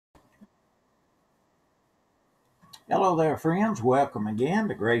Hello there, friends. Welcome again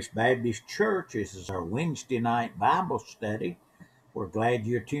to Grace Baptist Church. This is our Wednesday night Bible study. We're glad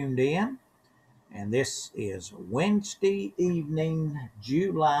you're tuned in. And this is Wednesday evening,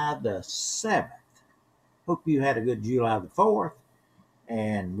 July the 7th. Hope you had a good July the 4th.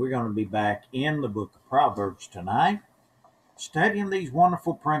 And we're going to be back in the book of Proverbs tonight, studying these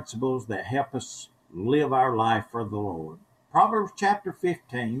wonderful principles that help us live our life for the Lord. Proverbs chapter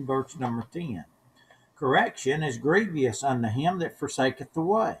 15, verse number 10. Correction is grievous unto him that forsaketh the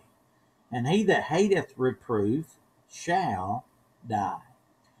way, and he that hateth reproof shall die.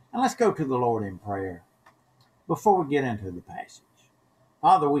 Now let's go to the Lord in prayer before we get into the passage.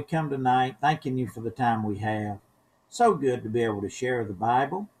 Father, we come tonight thanking you for the time we have. So good to be able to share the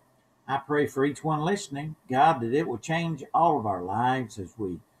Bible. I pray for each one listening, God, that it will change all of our lives as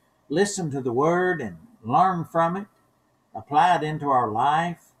we listen to the Word and learn from it, apply it into our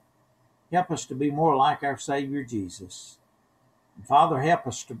life. Help us to be more like our Savior Jesus. And Father, help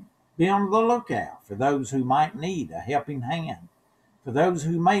us to be on the lookout for those who might need a helping hand, for those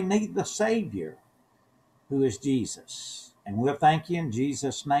who may need the Savior, who is Jesus. And we'll thank you in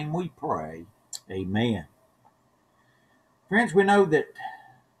Jesus' name we pray. Amen. Friends, we know that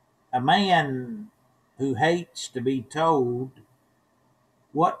a man who hates to be told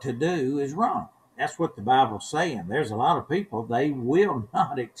what to do is wrong. That's what the Bible's saying. There's a lot of people, they will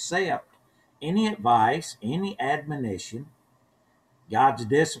not accept any advice, any admonition. God's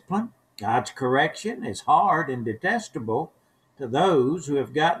discipline, God's correction is hard and detestable to those who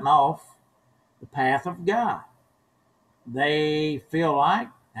have gotten off the path of God. They feel like,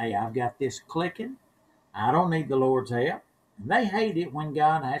 hey, I've got this clicking. I don't need the Lord's help. And they hate it when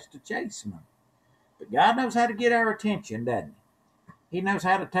God has to chasten them. But God knows how to get our attention, doesn't he? He knows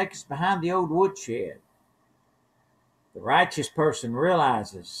how to take us behind the old woodshed. The righteous person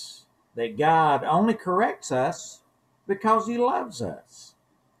realizes that God only corrects us because he loves us.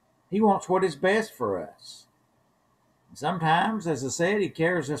 He wants what is best for us. Sometimes, as I said, he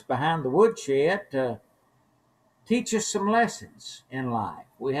carries us behind the woodshed to teach us some lessons in life.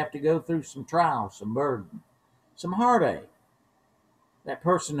 We have to go through some trials, some burden, some heartache. That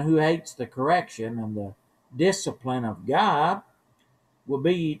person who hates the correction and the discipline of God will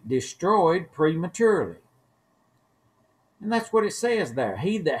be destroyed prematurely. And that's what it says there.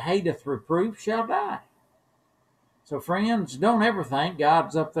 He that hateth reproof shall die. So friends, don't ever think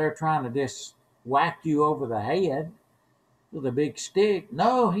God's up there trying to just whack you over the head with a big stick.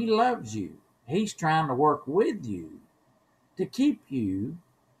 No, he loves you. He's trying to work with you to keep you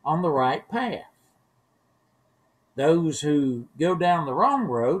on the right path. Those who go down the wrong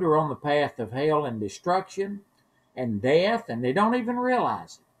road are on the path of hell and destruction and death, and they don't even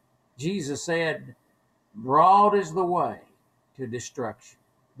realize it. Jesus said, broad is the way to destruction,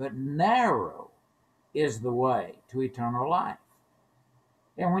 but narrow is the way to eternal life.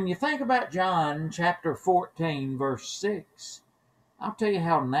 And when you think about John chapter 14, verse 6, I'll tell you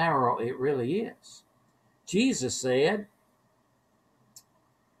how narrow it really is. Jesus said,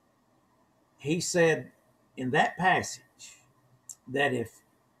 he said in that passage that if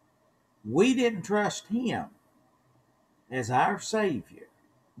we didn't trust him as our Savior,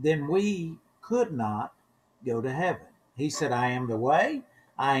 then we could not go to heaven. He said, I am the way,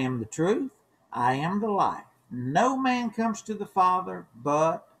 I am the truth, I am the life. No man comes to the Father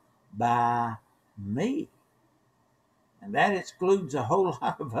but by me. And that excludes a whole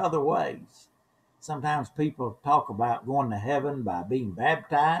lot of other ways. Sometimes people talk about going to heaven by being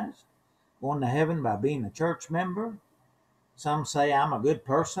baptized, going to heaven by being a church member. Some say, I'm a good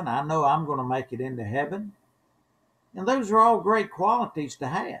person, I know I'm going to make it into heaven. And those are all great qualities to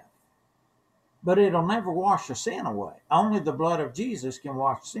have. But it'll never wash a sin away. Only the blood of Jesus can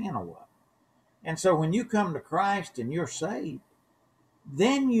wash sin away. And so when you come to Christ and you're saved,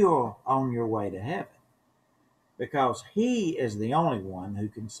 then you're on your way to heaven, because he is the only one who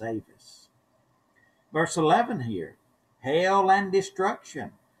can save us. Verse 11 here, hell and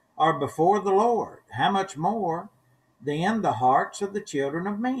destruction are before the Lord. How much more then the hearts of the children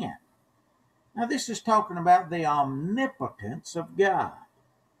of men? Now this is talking about the omnipotence of God,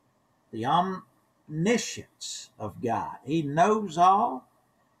 the omniscience of God. He knows all.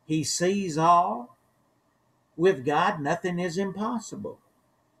 He sees all. With God, nothing is impossible.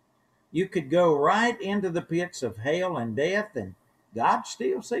 You could go right into the pits of hell and death, and God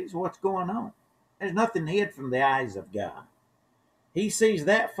still sees what's going on. There's nothing hid from the eyes of God. He sees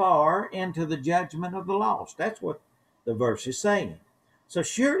that far into the judgment of the lost. That's what the verse is saying. So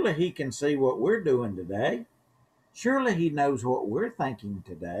surely he can see what we're doing today. Surely he knows what we're thinking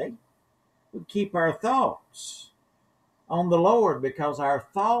today. We keep our thoughts on the Lord, because our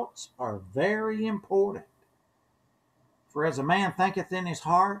thoughts are very important. For as a man thinketh in his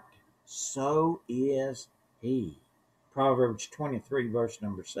heart, so is he. Proverbs 23, verse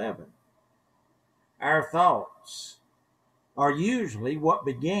number 7. Our thoughts are usually what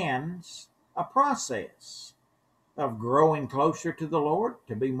begins a process of growing closer to the Lord,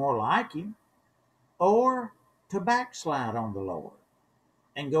 to be more like Him, or to backslide on the Lord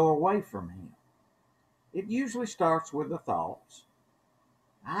and go away from Him. It usually starts with the thoughts.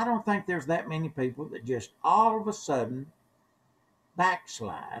 I don't think there's that many people that just all of a sudden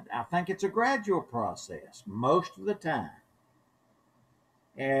backslide. I think it's a gradual process most of the time.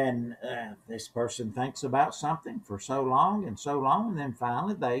 And this person thinks about something for so long, and then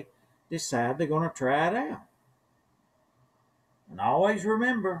finally they decide they're going to try it out. And always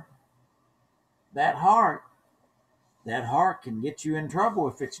remember, that heart can get you in trouble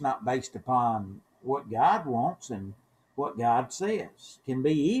if it's not based upon what God wants and what God says. It can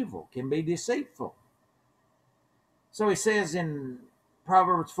be evil, can be deceitful. So he says in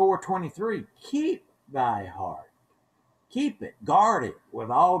Proverbs 4:23, keep thy heart. Keep it, guard it with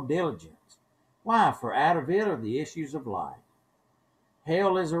all diligence. Why? For out of it are the issues of life.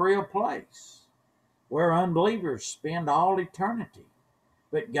 Hell is a real place where unbelievers spend all eternity.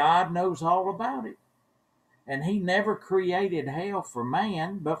 But God knows all about it. And He never created hell for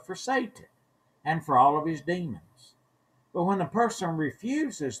man, but for Satan and for all of his demons. But when a person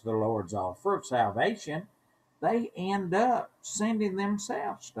refuses the Lord's offer of salvation, they end up sending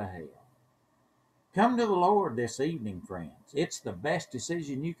themselves to hell. Come to the Lord this evening, friends. It's the best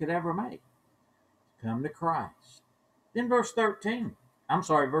decision you could ever make. Come to Christ. Then verse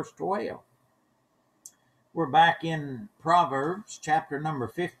 12. We're back in Proverbs chapter number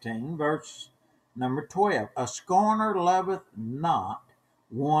 15, verse number 12. A scorner loveth not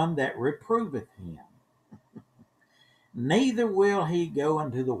one that reproveth him, neither will he go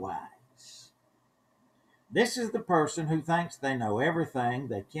unto the wise. This is the person who thinks they know everything,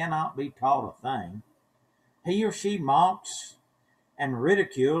 they cannot be taught a thing. He or she mocks and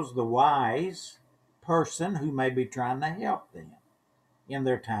ridicules the wise person who may be trying to help them in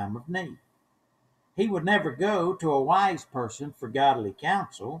their time of need. He would never go to a wise person for godly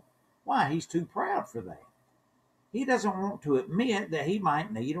counsel. Why? He's too proud for that. He doesn't want to admit that he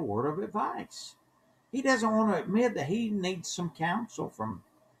might need a word of advice. He doesn't want to admit that he needs some counsel from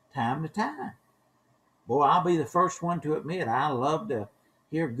time to time. Boy, I'll be the first one to admit I love to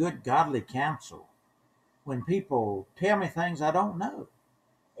hear good godly counsel when people tell me things I don't know.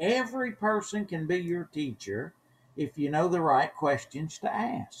 Every person can be your teacher if you know the right questions to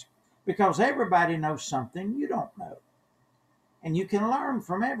ask, because everybody knows something you don't know, and you can learn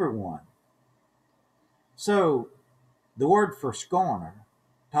from everyone. So the word for scorner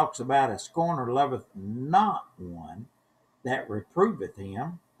talks about a scorner loveth not one that reproveth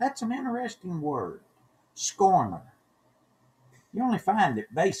him. That's an interesting word, scorner. You only find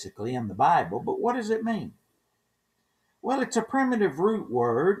it basically in the Bible, but what does it mean? Well, it's a primitive root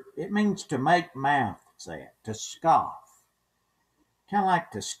word. It means to make mouths at, to scoff. Kind of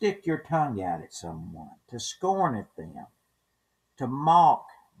like to stick your tongue out at someone, to scorn at them, to mock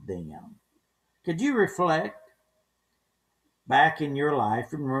them. Could you reflect back in your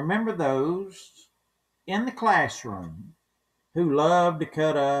life and remember those in the classroom who loved to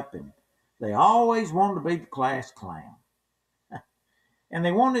cut up and they always wanted to be the class clown? And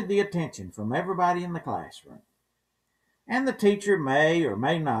they wanted the attention from everybody in the classroom. And the teacher may or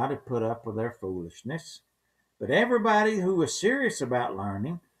may not have put up with their foolishness, but everybody who was serious about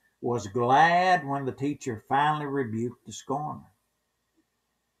learning was glad when the teacher finally rebuked the scorner.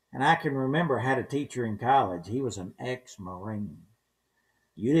 And I can remember I had a teacher in college. He was an ex-Marine.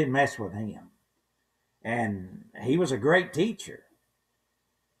 You didn't mess with him. And he was a great teacher,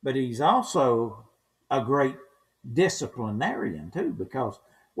 but he's also a great disciplinarian too, because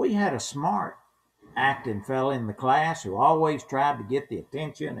we had a smart acting fella in the class who always tried to get the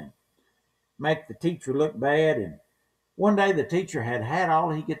attention and make the teacher look bad. And one day the teacher had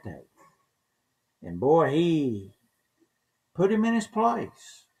all he could take. And boy, he put him in his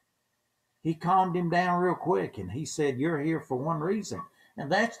place. He calmed him down real quick, and he said, "You're here for one reason,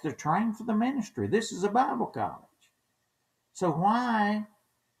 and that's to train for the ministry. This is a Bible college. So why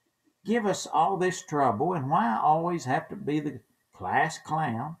give us all this trouble, and why always have to be the class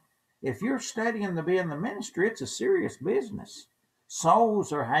clown? If you're studying to be in the ministry, it's a serious business.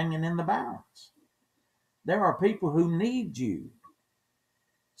 Souls are hanging in the balance. There are people who need you.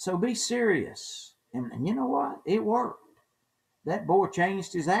 So be serious." And you know what? It worked. That boy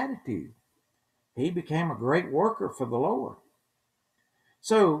changed his attitude. He became a great worker for the Lord.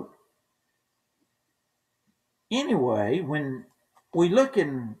 So anyway, when we look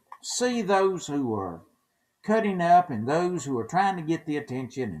and see those who are cutting up and those who are trying to get the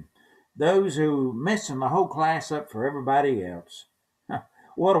attention and those who messing the whole class up for everybody else.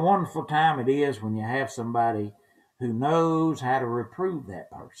 What a wonderful time it is when you have somebody who knows how to reprove that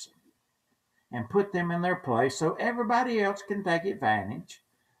person and put them in their place so everybody else can take advantage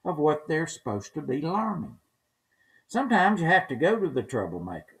of what they're supposed to be learning. Sometimes you have to go to the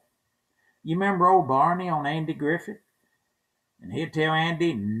troublemaker. You remember old Barney on Andy Griffith? And he'd tell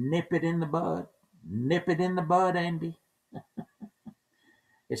Andy, nip it in the bud. Nip it in the bud, Andy.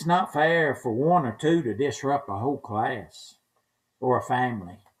 It's not fair for one or two to disrupt a whole class or a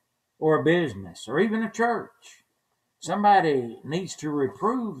family or a business or even a church. Somebody needs to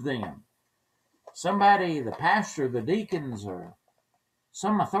reprove them. Somebody, the pastor, the deacons, or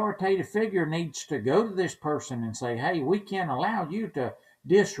some authoritative figure needs to go to this person and say, hey, we can't allow you to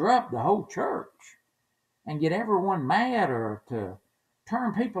disrupt the whole church and get everyone mad or to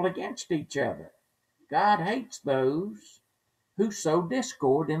turn people against each other. God hates those who sow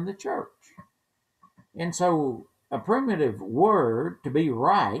discord in the church. And so a primitive word, to be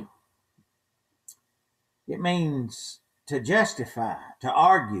right, it means to justify, to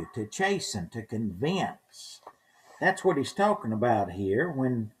argue, to chasten, to convince. That's what he's talking about here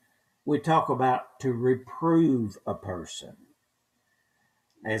when we talk about to reprove a person.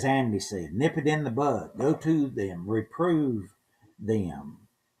 As Andy said, nip it in the bud, go to them, reprove them,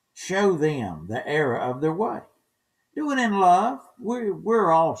 show them the error of their way. Do it in love.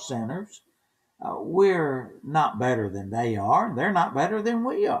 We're all sinners. We're not better than they are. They're not better than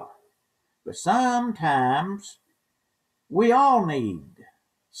we are. But sometimes we all need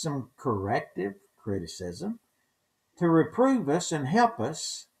some corrective criticism to reprove us and help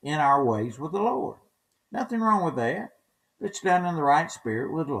us in our ways with the Lord. Nothing wrong with that. It's done in the right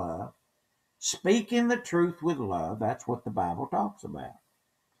spirit with love. Speaking the truth with love, that's what the Bible talks about.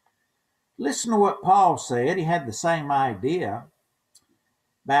 Listen to what Paul said. He had the same idea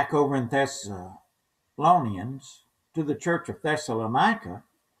back over in Thessalonians to the church of Thessalonica.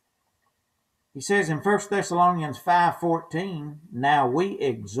 He says in 1 Thessalonians 5:14, now we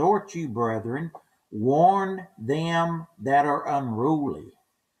exhort you, brethren, warn them that are unruly.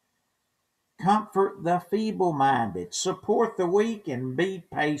 Comfort the feeble-minded, support the weak, and be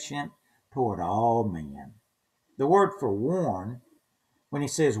patient toward all men. The word for warn, when he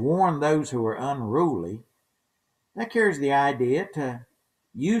says warn those who are unruly, that carries the idea to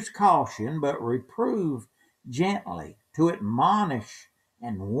use caution but reprove gently, to admonish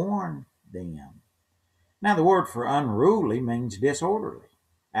and warn them. Now, the word for unruly means disorderly,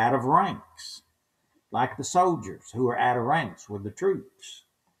 out of ranks, like the soldiers who are out of ranks with the troops.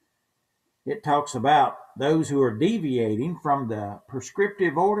 It talks about those who are deviating from the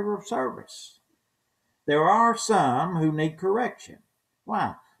prescriptive order of service. There are some who need correction.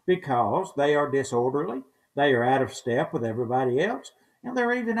 Why? Because they are disorderly, they are out of step with everybody else, and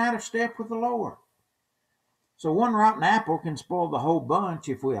they're even out of step with the Lord. So one rotten apple can spoil the whole bunch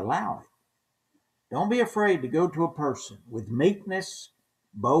if we allow it. Don't be afraid to go to a person with meekness,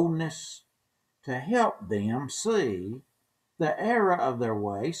 boldness, to help them see the error of their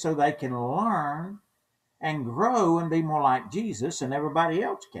way so they can learn and grow and be more like Jesus and everybody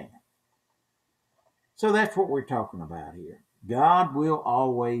else can. So that's what we're talking about here. God will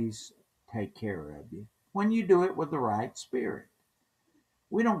always take care of you when you do it with the right spirit.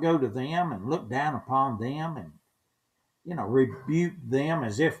 We don't go to them and look down upon them and rebuke them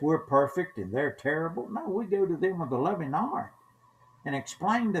as if we're perfect and they're terrible. No, we go to them with a loving heart and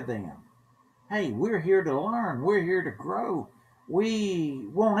explain to them, hey, we're here to learn. We're here to grow. We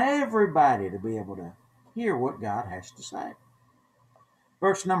want everybody to be able to hear what God has to say.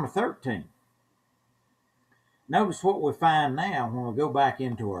 Verse number 13. Notice what we find now when we go back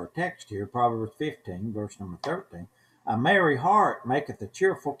into our text here, Proverbs 15, verse number 13. A merry heart maketh a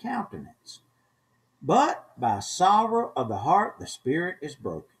cheerful countenance, but by sorrow of the heart the spirit is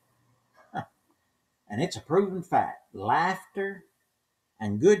broken. And it's a proven fact. Laughter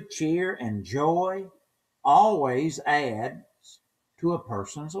and good cheer and joy always adds to a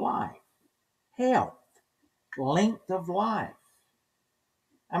person's life. Health, length of life.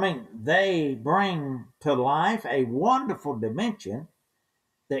 I mean, they bring to life a wonderful dimension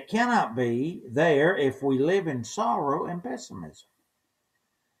that cannot be there if we live in sorrow and pessimism.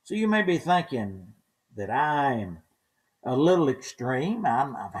 So you may be thinking that I am a little extreme.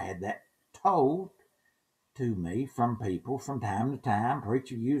 I've had that told to me from people from time to time.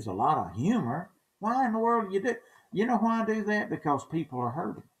 Preacher used a lot of humor. Why in the world you do? You know why I do that? Because people are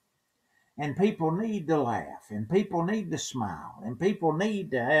hurting. And people need to laugh. And people need to smile. And people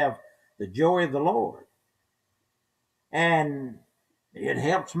need to have the joy of the Lord. And It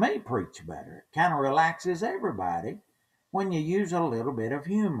helps me preach better. It kind of relaxes everybody when you use a little bit of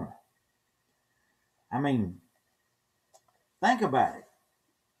humor. I mean, think about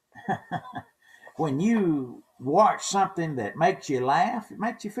it. When you watch something that makes you laugh, it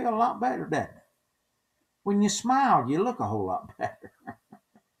makes you feel a lot better, doesn't it? When you smile, you look a whole lot better.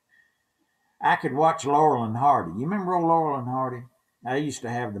 I could watch Laurel and Hardy. You remember old Laurel and Hardy? I used to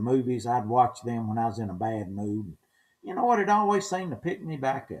have the movies. I'd watch them when I was in a bad mood. You know what? It always seemed to pick me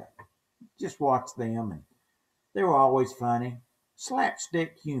back up. Just watch them, and they were always funny.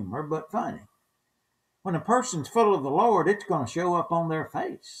 Slapstick humor, but funny. When a person's full of the Lord, it's going to show up on their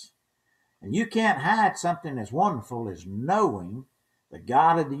face. And you can't hide something as wonderful as knowing the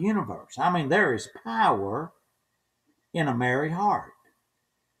God of the universe. I mean, there is power in a merry heart.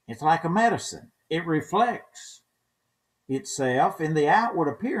 It's like a medicine. It reflects itself in the outward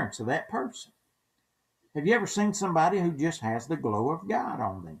appearance of that person. Have you ever seen somebody who just has the glow of God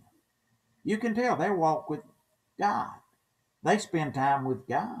on them? You can tell they walk with God. They spend time with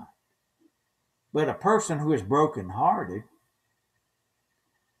God. But a person who is brokenhearted,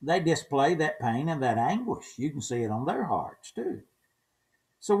 they display that pain and that anguish. You can see it on their hearts too.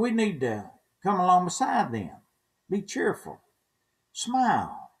 So we need to come along beside them. Be cheerful.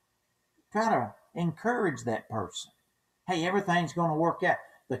 Smile. Try to encourage that person. Hey, everything's going to work out.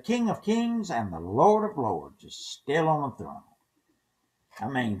 The King of Kings and the Lord of Lords is still on the throne. I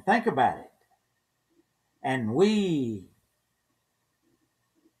mean, think about it. And we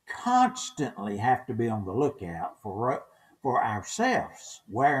constantly have to be on the lookout for ourselves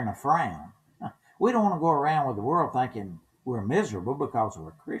wearing a frown. We don't want to go around with the world thinking we're miserable because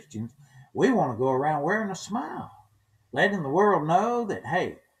we're Christians. We want to go around wearing a smile, letting the world know that,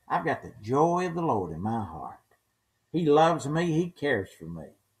 hey, I've got the joy of the Lord in my heart. He loves me. He cares for me.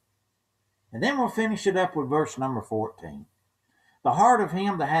 And then we'll finish it up with verse number 14. The heart of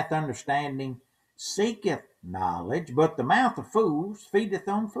him that hath understanding seeketh knowledge, but the mouth of fools feedeth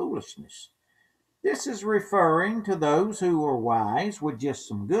on foolishness. This is referring to those who are wise with just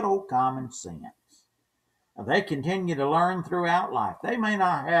some good old common sense. They continue to learn throughout life. They may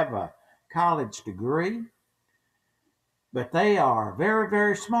not have a college degree, but they are very,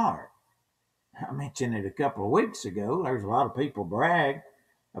 very smart. I mentioned it a couple of weeks ago. There's a lot of people brag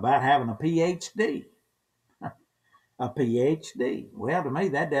about having a PhD. A PhD. Well, to me,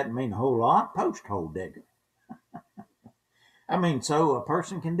 that doesn't mean a whole lot. Post hole digger. I mean, so a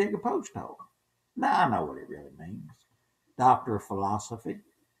person can dig a post hole. Now, I know what it really means. Doctor of philosophy.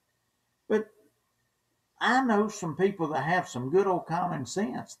 But I know some people that have some good old common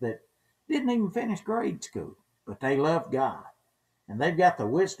sense that didn't even finish grade school, but they love God. And they've got the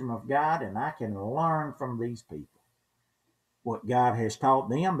wisdom of God, and I can learn from these people. What God has taught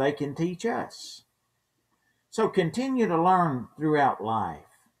them, they can teach us. So continue to learn throughout life.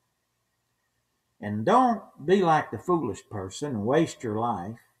 And don't be like the foolish person and waste your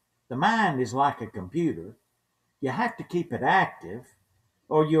life. The mind is like a computer. You have to keep it active,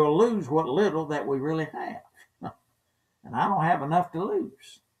 or you'll lose what little that we really have. And I don't have enough to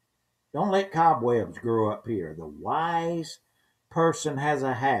lose. Don't let cobwebs grow up here. The wise person has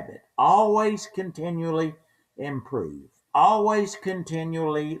a habit. Always continually improve. Always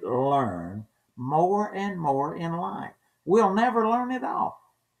continually learn more and more in life. We'll never learn it all,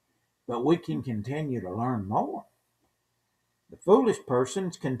 but we can continue to learn more. The foolish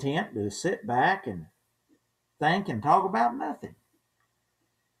person's content to sit back and think and talk about nothing.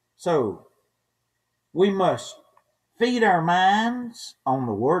 So we must feed our minds on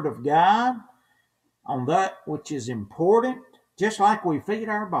the Word of God, on that which is important, just like we feed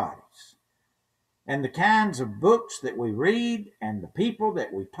our bodies. And the kinds of books that we read, and the people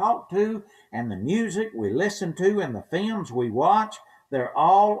that we talk to, and the music we listen to, and the films we watch, they're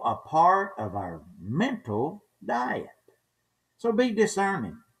all a part of our mental diet. So be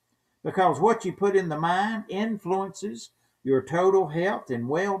discerning, because what you put in the mind influences your total health and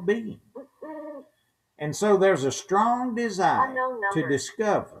well-being. And so there's a strong desire to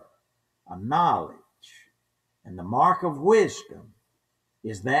discover a knowledge, and the mark of wisdom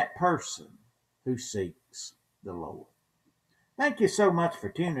is that person who seeks the Lord. Thank you so much for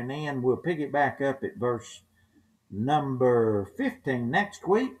tuning in. We'll pick it back up at verse number 15 next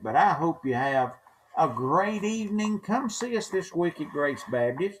week, but I hope you have a great evening. Come see us this week at Grace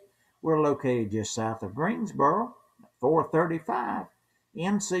Baptist. We're located just south of Greensboro, 435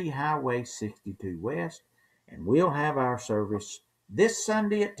 NC Highway 62 West, and we'll have our service this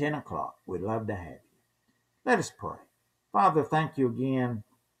Sunday at 10 o'clock. We'd love to have you. Let us pray. Father, thank you again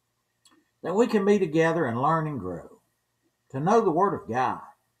that we can be together and learn and grow, to know the Word of God,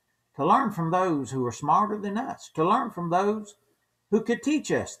 to learn from those who are smarter than us, to learn from those who could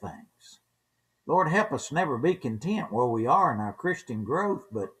teach us things. Lord, help us never be content where we are in our Christian growth,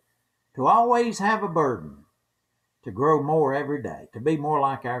 but to always have a burden to grow more every day, to be more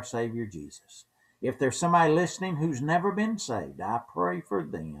like our Savior Jesus. If there's somebody listening who's never been saved, I pray for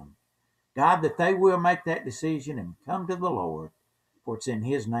them, God, that they will make that decision and come to the Lord, for it's in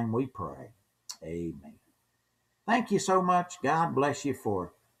His name we pray. Amen. Thank you so much. God bless you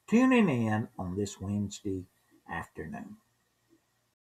for tuning in on this Wednesday afternoon.